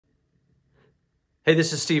Hey,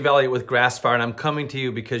 this is Steve Elliott with Grassfire, and I'm coming to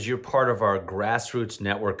you because you're part of our grassroots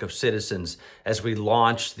network of citizens as we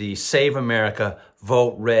launch the Save America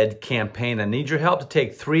Vote Red campaign. I need your help to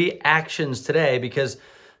take 3 actions today because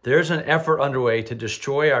there's an effort underway to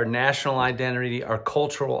destroy our national identity, our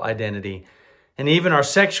cultural identity, and even our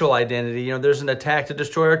sexual identity. There's an attack to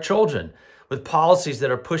destroy our children with policies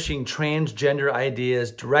that are pushing transgender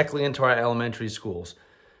ideas directly into our elementary schools.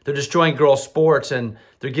 They're destroying girls' sports, and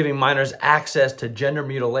they're giving minors access to gender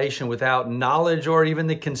mutilation without knowledge or even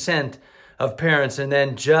the consent of parents. And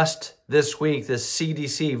then just this week, the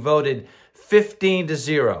CDC voted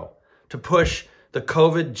 15-0 to push the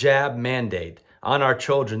COVID jab mandate on our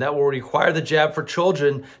children. That will require the jab for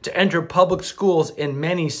children to enter public schools in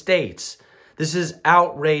many states. This is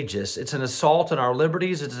outrageous. It's an assault on our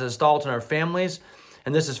liberties. It's an assault on our families.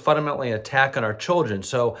 And this is fundamentally an attack on our children.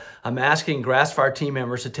 So I'm asking Grassfire team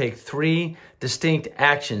members to take 3 distinct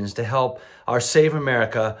actions to help our Save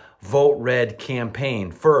America Vote Red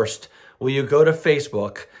campaign. First, will you go to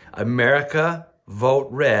Facebook, America Vote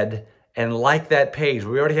Red, and like that page?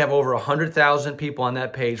 We already have over 100,000 people on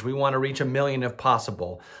that page. We want to reach 1 million if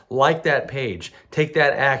possible. Like that page. Take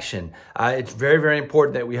that action. It's very, very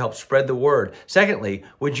important that we help spread the word. Secondly,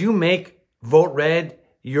 would you make Vote Red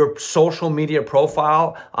your social media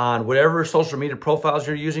profile on whatever social media profiles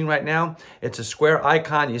you're using right now? It's a square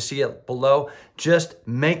icon. You see it below. Just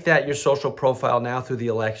make that your social profile now through the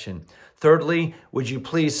election. Thirdly, would you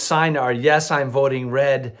please sign our Yes, I'm Voting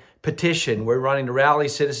Red petition? We're running to rally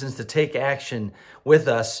citizens to take action with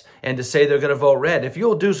us and to say they're going to vote red. If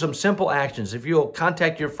you'll do some simple actions, if you'll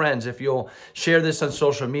contact your friends, if you'll share this on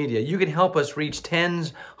social media, you can help us reach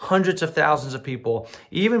tens, hundreds of thousands of people,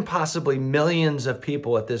 even possibly millions of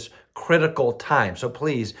people at this critical time. So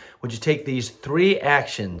please, would you take these 3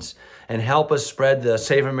 actions and help us spread the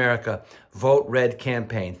Save America Vote Red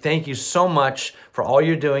campaign? Thank you so much for all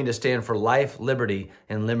you're doing to stand for life, liberty,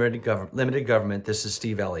 and limited government. This is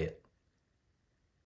Steve Elliott.